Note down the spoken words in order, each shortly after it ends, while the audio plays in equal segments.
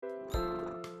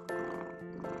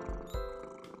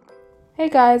Hey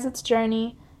guys, it's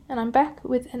Joni, and I'm back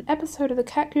with an episode of the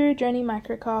Cat Guru Journey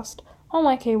Microcast on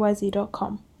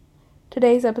ykyz.com.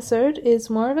 Today's episode is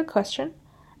more of a question,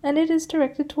 and it is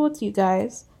directed towards you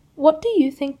guys. What do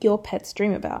you think your pets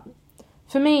dream about?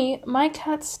 For me, my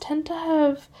cats tend to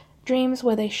have dreams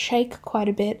where they shake quite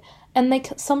a bit, and they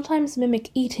sometimes mimic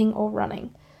eating or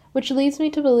running, which leads me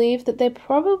to believe that they're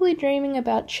probably dreaming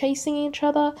about chasing each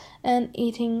other and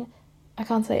eating, I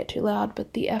can't say it too loud,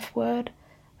 but the F word,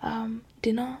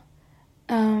 dinner,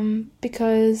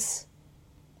 because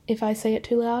if I say it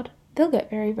too loud, they'll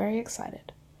get very, very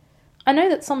excited. I know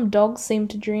that some dogs seem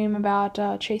to dream about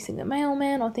chasing the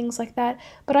mailman or things like that,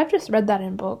 but I've just read that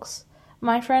in books.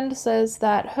 My friend says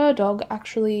that her dog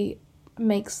actually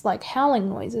makes like howling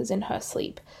noises in her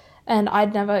sleep, and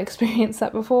I'd never experienced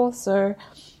that before, so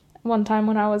one time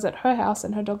when I was at her house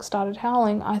and her dog started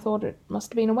howling, I thought it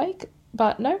must have been awake,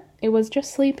 but no, it was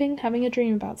just sleeping, having a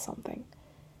dream about something.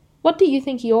 What do you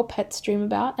think your pets dream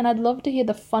about? And I'd love to hear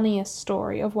the funniest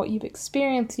story of what you've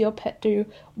experienced your pet do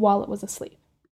while it was asleep.